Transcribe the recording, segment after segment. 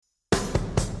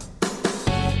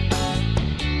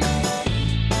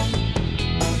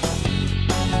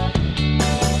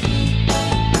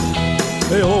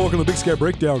the Big Sky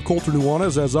Breakdown. Colter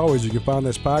Nuanez. As always, you can find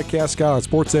this podcast,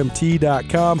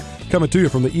 SkylineSportsMT.com. Coming to you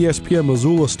from the ESPN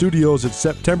Missoula studios. It's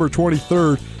September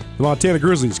 23rd. The Montana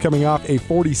Grizzlies coming off a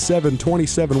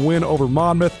 47-27 win over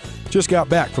Monmouth. Just got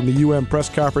back from the UM press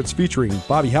conference featuring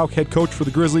Bobby Hauck, head coach for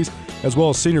the Grizzlies, as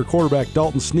well as senior quarterback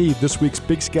Dalton Sneed, this week's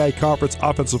Big Sky Conference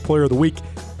Offensive Player of the Week.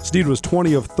 Sneed was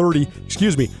 30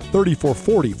 for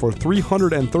 40 for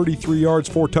 333 yards,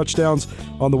 4 touchdowns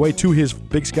on the way to his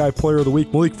Big Sky Player of the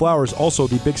Week. Malik Flowers, also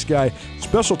the Big Sky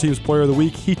Special Teams Player of the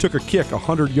Week. He took a kick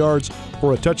 100 yards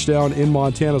for a touchdown in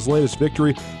Montana's latest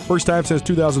victory. First time since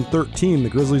 2013, the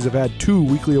Grizzlies have had 2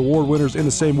 weekly award winners in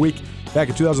the same week. Back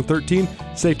in 2013,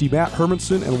 safety Matt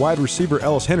Hermanson and wide receiver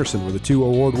Ellis Henderson were the 2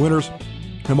 award winners.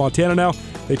 In Montana now,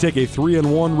 they take a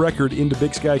 3-1 record into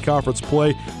Big Sky Conference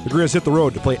play. The Grizz hit the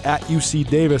road to play at UC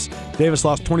Davis. Davis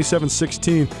lost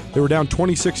 27-16. They were down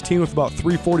 20-16 with about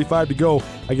 3:45 to go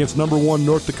against number 1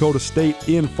 North Dakota State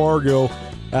in Fargo.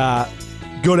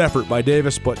 Good effort by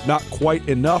Davis, but not quite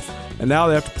enough. And now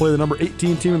they have to play the number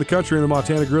 18 team in the country in the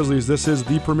Montana Grizzlies. This is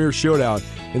the premier showdown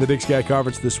in the Big Sky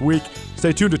Conference this week.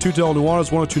 Stay tuned to Tutel Nuanez,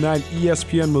 102.9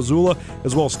 ESPN Missoula,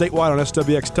 as well as statewide on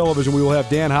SWX Television. We will have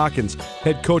Dan Hawkins,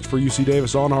 head coach for UC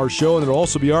Davis, on our show, and it'll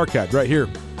also be archived right here,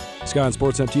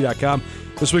 SkylineSportsMT.com.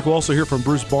 This week we'll also hear from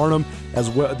Bruce Barnum, as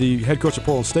well, the head coach of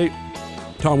Portland State.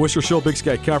 Tom Wischerschel, Big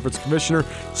Sky Conference Commissioner.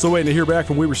 Still waiting to hear back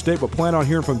from Weber State, but plan on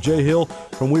hearing from Jay Hill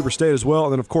from Weber State as well.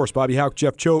 And then, of course, Bobby Hauck,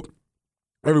 Jeff Choate,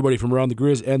 everybody from around the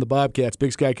Grizz and the Bobcats.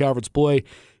 Big Sky Conference play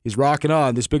is rocking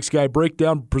on. This Big Sky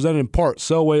Breakdown presented in part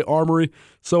Selway Armory.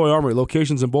 Selway Armory,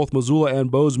 locations in both Missoula and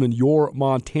Bozeman, your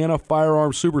Montana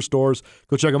firearm superstores.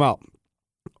 Go check them out.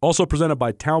 Also presented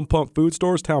by Town Pump Food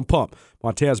Stores. Town Pump,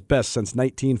 Montana's best since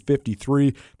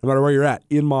 1953. No matter where you're at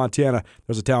in Montana,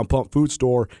 there's a Town Pump Food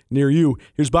Store near you.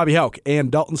 Here's Bobby Hauck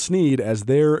and Dalton Sneed as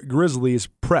their Grizzlies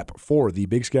prep for the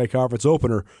Big Sky Conference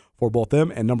opener for both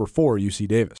them and number 4 UC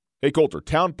Davis. Hey, Colter,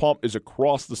 Town Pump is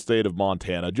across the state of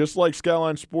Montana, just like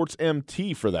Skyline Sports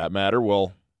MT for that matter.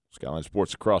 Well, Skyline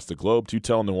Sports across the globe,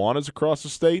 Tutel Nuanez across the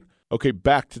state. Okay,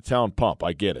 back to Town Pump.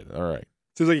 I get it. All right.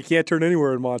 Seems like you can't turn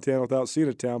anywhere in Montana without seeing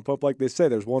a Town Pump. Like they say,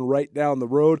 there's one right down the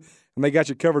road, and they got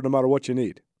you covered no matter what you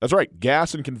need. That's right.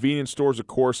 Gas and convenience stores, of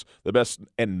course, the best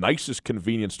and nicest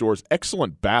convenience stores.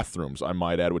 Excellent bathrooms, I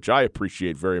might add, which I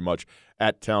appreciate very much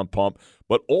at Town Pump.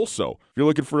 But also, if you're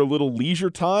looking for a little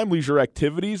leisure time, leisure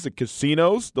activities, the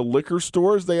casinos, the liquor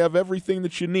stores, they have everything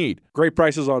that you need. Great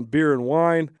prices on beer and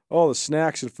wine, all the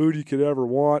snacks and food you could ever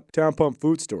want. Town Pump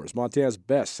Food Stores, Montana's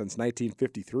best since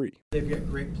 1953. They've got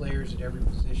great players at every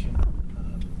position.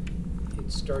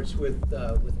 It starts with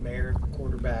Mayer,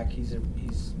 quarterback. He's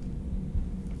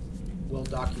well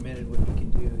documented what he can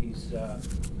do. He's a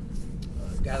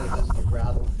guy that doesn't get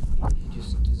rattled. He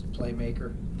just is a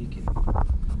playmaker. He can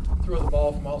throw the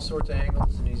ball from all sorts of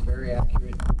angles, and he's very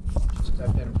accurate.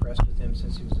 I've been impressed with him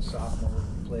since he was a sophomore.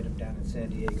 We played him down in San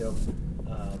Diego.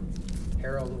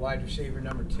 Harold, the wide receiver,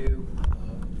 number 2.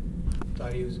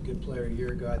 Thought he was a good player a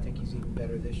year ago. I think he's even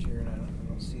better this year, and I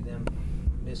don't see them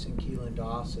missing Keelan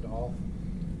Doss at all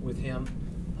with him.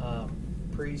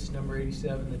 Priest, number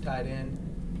 87, the tight end,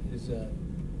 is a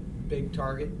big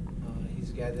target. He's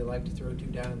a guy they like to throw to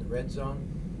down in the red zone,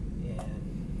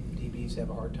 and DBs have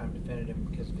a hard time defending him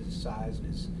because of his size and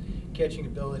his catching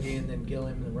ability. And then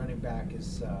Gilliam, the running back,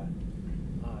 is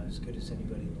as good as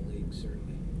anybody in the league,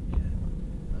 certainly.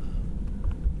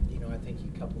 And I think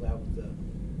you couple that with the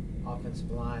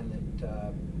offensive line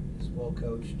that is well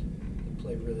coached. They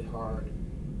play really hard.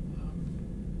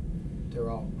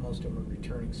 Most of them are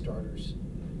returning starters.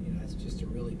 It's just a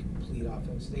really complete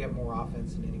offense. They have more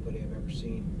offense than anybody I've ever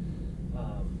seen.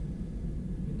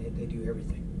 And they do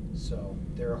everything. So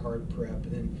they're a hard prep.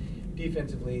 And then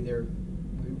defensively,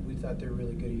 we thought they were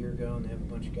really good a year ago, and they have a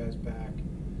bunch of guys back.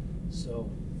 So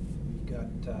we've got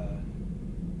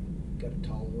a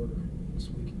tall order this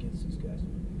week against these guys.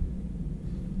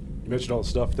 You mentioned all the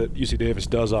stuff that UC Davis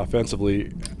does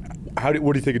offensively.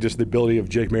 What do you think of just the ability of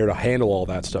Jake Mayer to handle all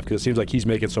that stuff? Because it seems like he's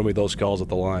making so many of those calls at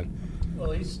the line.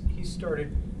 Well, he's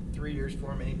started 3 years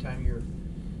for him. Anytime you're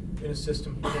in a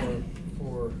system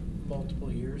for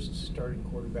multiple years as a starting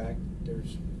quarterback,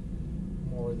 there's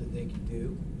more that they can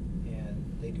do,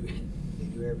 and they do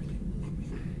everything.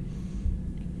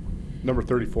 Number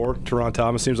 34, Teron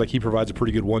Thomas, seems like he provides a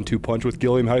pretty good 1-2 punch with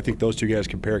Gilliam. How do you think those two guys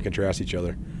compare and contrast each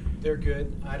other? They're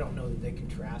good. I don't know that they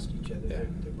contrast each other. Yeah.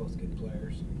 They're both good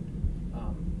players.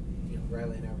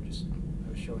 Riley and I was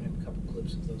showing him a couple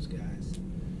clips of those guys.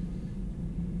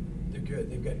 They're good.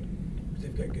 They've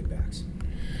got good backs.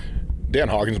 Dan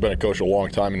Hawkins has been a coach a long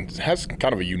time and has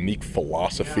kind of a unique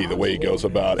philosophy the way he goes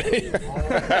about it.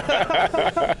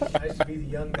 Nice to be the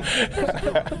young guy.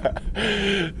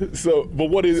 So, but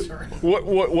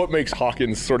what makes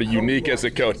Hawkins sort of unique as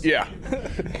a coach? Yeah,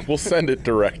 we'll send it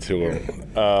direct to him.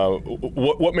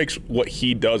 What makes what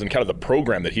he does and kind of the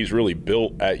program that he's really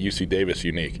built at UC Davis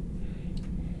unique?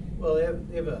 Well, they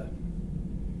have a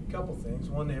couple things.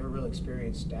 One, they have a real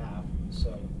experienced staff,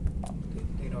 so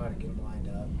they know how to get them lined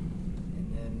up.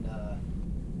 And then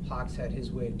Hawks had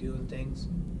his way of doing things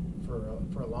for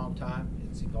a long time.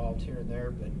 It's evolved here and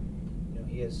there, but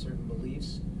he has certain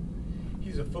beliefs.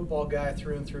 He's a football guy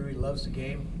through and through. He loves the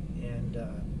game, and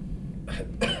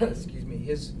excuse me,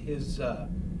 his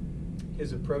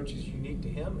approach is unique to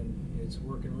him, and it's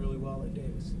working really well at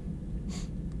Davis.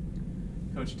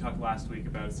 Coach, you talked last week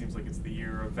about it seems like it's the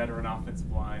year of veteran offensive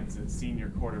lines and senior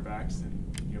quarterbacks,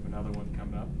 and you have another one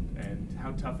coming up. And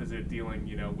how tough is it dealing,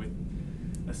 with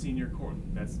a senior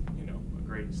that's a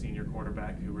great senior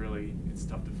quarterback who really it's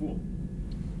tough to fool?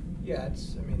 Yeah,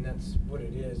 that's what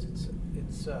it is. It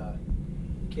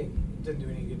doesn't do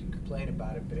any good to complain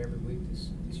about it, but every week this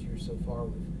year so far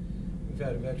we've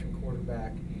had a veteran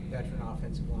quarterback, veteran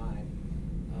offensive line,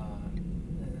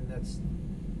 and that's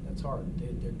hard.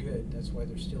 They're good. That's why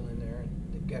they're still in there, and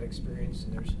they've got experience.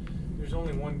 And there's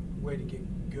only one way to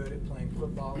get good at playing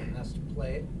football, and that's to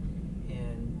play it.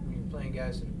 And when you're playing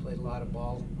guys that have played a lot of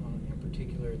ball, in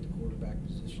particular at the quarterback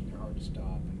position, they're hard to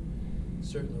stop. And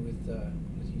certainly with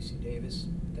UC Davis,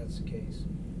 that's the case.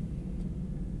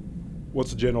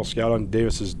 What's the general scout on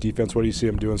Davis's defense? What do you see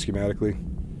them doing schematically?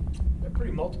 They're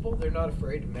pretty multiple. They're not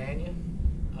afraid to man you.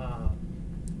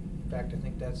 In fact, I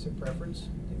think that's their preference.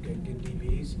 They've got good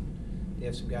DBs. They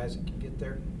have some guys that can get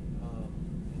there,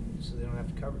 so they don't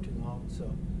have to cover too long. So,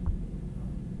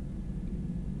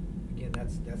 again,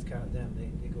 that's kind of them.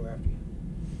 They go after you.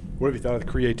 What have you thought of the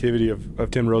creativity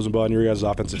of Tim Rosenbaugh and your guys'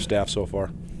 offensive staff so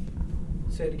far?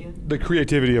 Say it again? The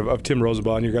creativity of Tim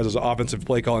Rosenbaugh and your guys' offensive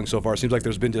play calling so far. Seems like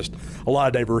there's been just a lot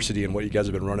of diversity in what you guys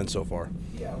have been running so far.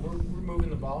 Yeah, we're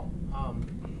moving the ball. I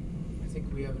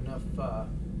think we have enough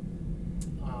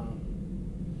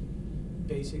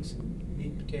basics and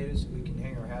meat and potatoes that we can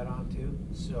hang our hat on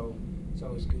to. So it's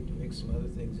always good to mix some other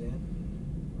things in.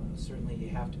 Certainly you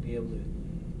have to be able to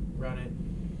run it,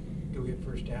 go get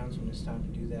first downs when it's time to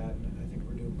do that. And I think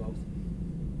we're doing both.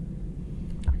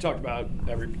 We talked about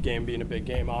every game being a big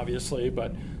game, obviously,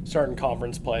 but starting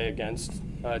conference play against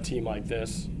a team like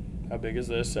this, how big is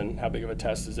this and how big of a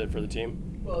test is it for the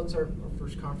team? Well, it's our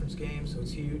first conference game, so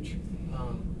it's huge.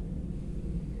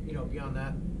 Beyond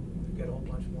that, we've got a whole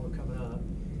bunch more coming up.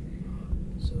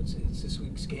 So it's this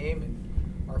week's game,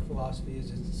 and our philosophy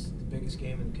is it's the biggest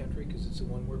game in the country because it's the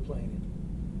one we're playing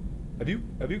in.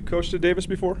 Have you coached at Davis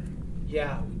before?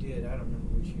 Yeah, we did. I don't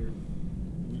remember which year.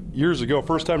 Years ago,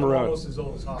 first time around. Almost as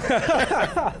old as Hawk.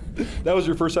 That was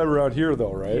your first time around here,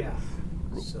 though, right? Yeah.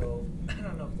 So I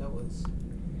don't know if that was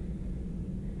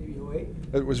maybe 08.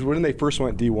 It was when they first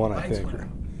went D1, I Lights think. went out.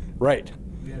 Right.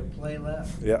 We had a play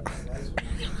left. Yeah. Guys went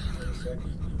 20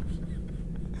 seconds.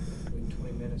 Wait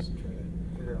 20 minutes to try to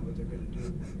figure out what they're going to do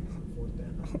for fourth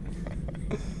down.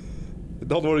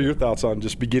 Dalton, what are your thoughts on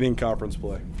just beginning conference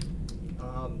play?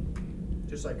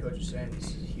 Just like Coach was saying,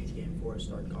 this is a huge game for us,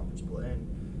 starting conference play,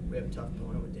 and we have a tough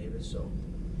opponent with Davis, so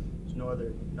there's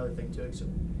another thing to it, so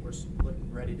we're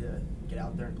looking ready to get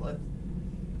out there and play.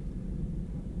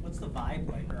 What's the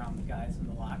vibe like around the guys in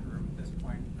the locker room at this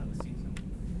point of the season?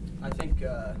 I think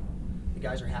the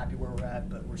guys are happy where we're at,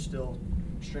 but we're still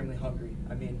extremely hungry.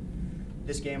 I mean,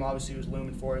 this game obviously was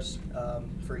looming for us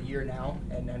for a year now,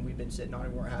 and then we've been sitting on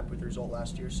it. We weren't happy with the result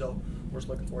last year, so we're just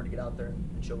looking forward to get out there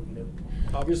and show what we can do.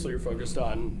 Obviously, you're focused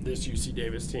on this UC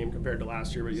Davis team compared to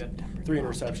last year, but you had 3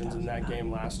 interceptions in that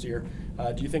game last year.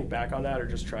 Do you think back on that or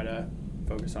just try to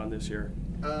focus on this year?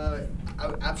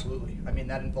 Absolutely. I mean,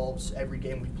 that involves every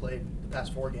game we've played the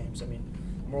past 4 games. I mean,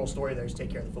 the moral story there is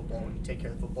take care of the football. When you take care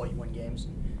of the football, you win games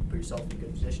and put yourself in a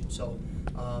good position. So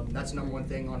that's the number one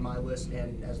thing on my list,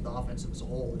 and as the offense as a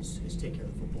whole, is take care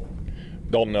of the football.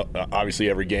 Dalton, obviously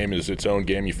every game is its own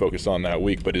game you focus on that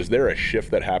week, but is there a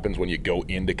shift that happens when you go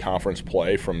into conference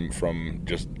play from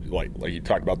just like you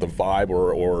talked about the vibe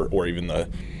or even the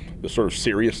sort of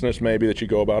seriousness maybe that you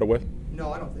go about it with?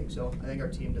 No, I don't think so. I think our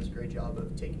team does a great job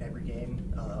of taking every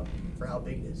game for how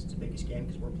big it is. It's the biggest game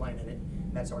because we're playing in it,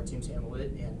 and that's how our team's handled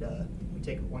it, and we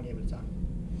take it one game at a time.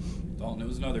 Dalton, it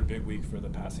was another big week for the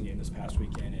passing game this past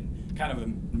weekend, and kind of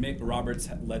Mick Roberts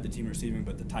led the team receiving,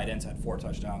 but the tight ends had 4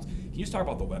 touchdowns. Can you just talk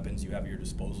about the weapons you have at your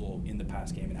disposal in the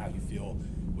pass game and how you feel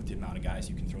with the amount of guys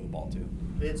you can throw the ball to?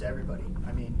 It's everybody.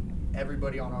 I mean,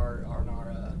 everybody on our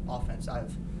offense. I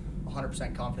have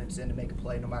 100% confidence in to make a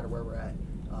play no matter where we're at.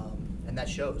 And that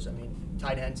shows. I mean,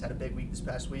 tight ends had a big week this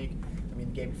past week. I mean,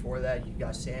 the game before that, you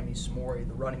got Sammy, Samori,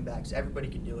 the running backs. Everybody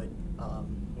can do it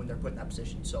when they're put in that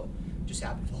position. So just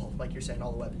happy with all, like you're saying,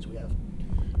 all the weapons we have.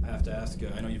 I have to ask,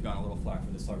 I know you've gotten a little flack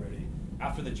for this already.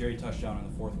 After the Jerry touchdown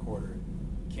in the fourth quarter,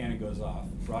 cannon goes off.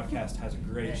 Broadcast has a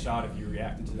great shot of you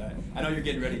reacting to that. I know you're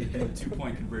getting ready to do a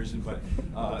 2-point conversion, but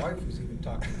My wife was even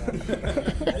talking about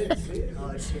it. I didn't see it. Oh,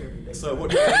 it scared me. so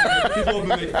what, people have been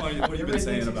making fun of you. What have you been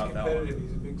saying about that one? He's a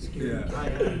big scary Yeah. guy.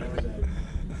 I know that.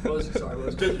 What was it? Sorry, what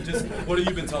was it? Just what have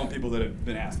you been telling people that have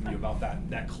been asking you about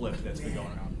that clip that's been going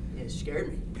around? It scared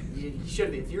me. You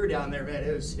should have. If you were down there, man,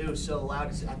 it was so loud.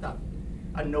 I thought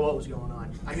I didn't know what was going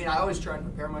on. I mean, I always try to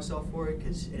prepare myself for it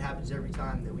because it happens every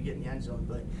time that we get in the end zone.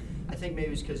 But I think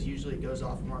maybe it's because usually it goes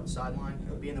off when we're on the sideline.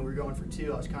 But being that we were going for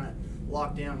 2, I was kind of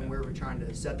locked in on where we're trying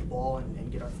to set the ball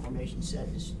and get our formation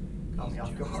set. Just caught me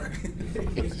off guard.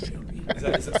 Is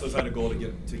that a goal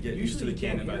to get used to the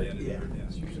cannon by the end of the year?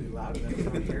 It's usually loud enough to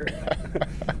not hear it.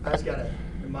 I just gotta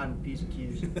remind P's and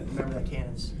Q's. Remember that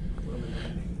cannon's a little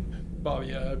bit.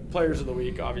 Bobby, players of the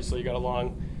week, obviously you got a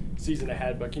long season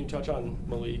ahead, but can you touch on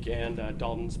Malik and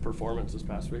Dalton's performance this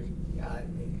past week? Yeah, I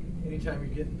mean, anytime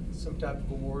you're getting some type of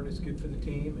award, it's good for the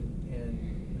team, and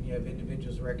when you have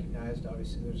individuals recognized,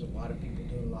 obviously there's a lot of people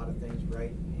doing a lot of things right,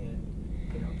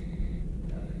 and, you know,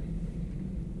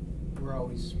 we're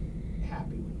always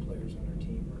happy when players on our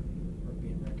team are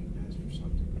being recognized for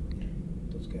something.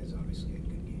 Those guys obviously had a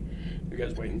good game. You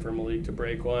guys waiting for Malik to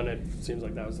break one? It seems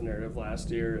like that was the narrative last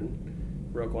year,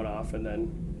 and broke one off, and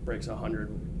then breaks a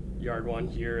 100-yard one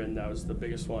here, and that was the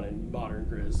biggest one in modern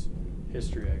Grizz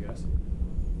history, I guess.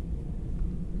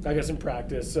 I guess in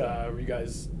practice, were you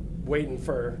guys waiting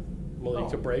for Malik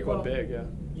to break one big? Yeah.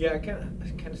 Yeah, I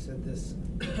kind of said this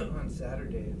on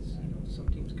Saturday. Is, you know, some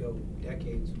teams go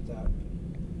decades without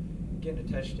getting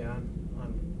a touchdown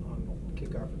on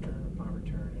kickoff return or punt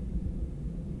return,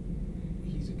 and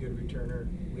he's a good returner.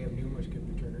 We have numerous good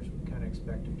returners. We kind of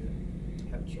expect him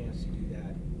to have a chance to do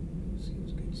that. It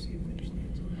was good to see him finish the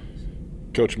end zone, obviously.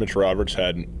 Coach Mitch Roberts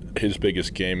had his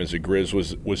biggest game as a Grizz.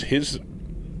 Was his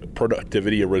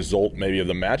productivity a result maybe of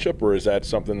the matchup, or is that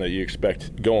something that you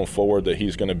expect going forward that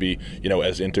he's going to be, you know,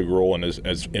 as integral and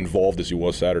as involved as he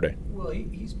was Saturday? Well,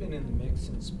 he's been in the mix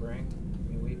since spring. I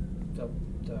mean, we felt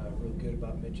real good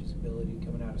about Mitch's ability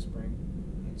coming out of spring.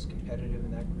 It's competitive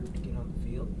in that group to get on the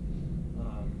field.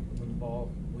 When the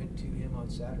ball went to him on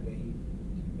Saturday, he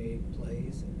made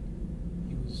plays, and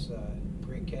he was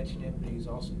great catching it, but he was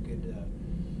also good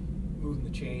moving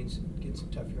the chains and getting some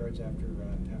tough yards after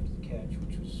the catch,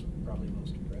 which was probably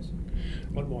most impressive.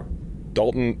 One more.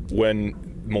 Dalton,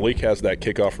 when Malik has that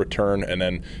kickoff return and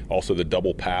then also the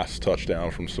double pass touchdown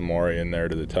from Samori in there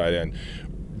to the tight end,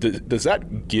 does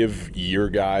that give your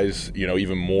guys, you know,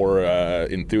 even more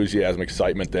enthusiasm,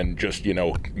 excitement than just, you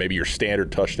know, maybe your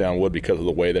standard touchdown would because of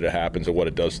the way that it happens and what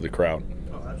it does to the crowd?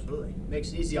 Oh, absolutely.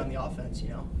 Makes it easy on the offense, you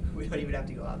know. We don't even have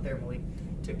to go out there. Malik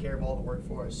took care of all the work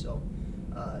for us, so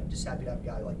just happy to have a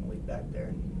guy like Malik back there.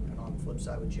 And on the flip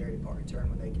side with Jerry upon return,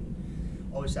 when they can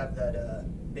always have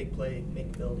that big play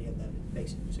making ability, and then it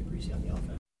makes it super greasy on the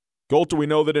offense. Golta, we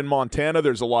know that in Montana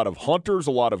there's a lot of hunters,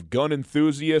 a lot of gun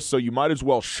enthusiasts, so you might as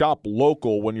well shop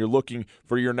local when you're looking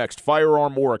for your next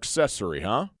firearm or accessory,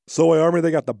 huh? Selway Armory,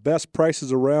 they got the best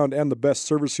prices around and the best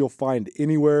service you'll find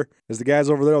anywhere. As the guys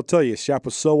over there will tell you, shop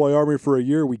with Selway Armory for a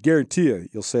year. We guarantee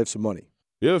you'll save some money.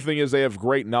 The other thing is they have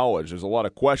great knowledge. There's a lot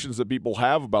of questions that people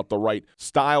have about the right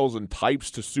styles and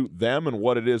types to suit them and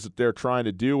what it is that they're trying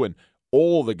to do, and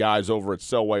all the guys over at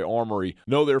Selway Armory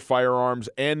know their firearms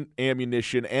and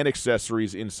ammunition and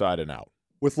accessories inside and out.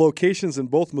 With locations in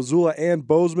both Missoula and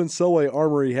Bozeman, Selway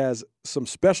Armory has some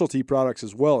specialty products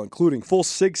as well, including full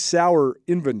Sig Sauer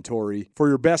inventory for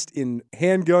your best in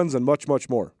handguns and much, much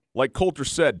more. Like Coulter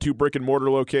said, 2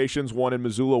 brick-and-mortar locations, one in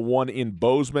Missoula, one in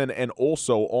Bozeman, and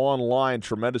also online,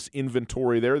 tremendous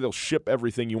inventory there. They'll ship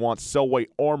everything you want,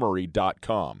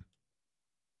 SelwayArmory.com.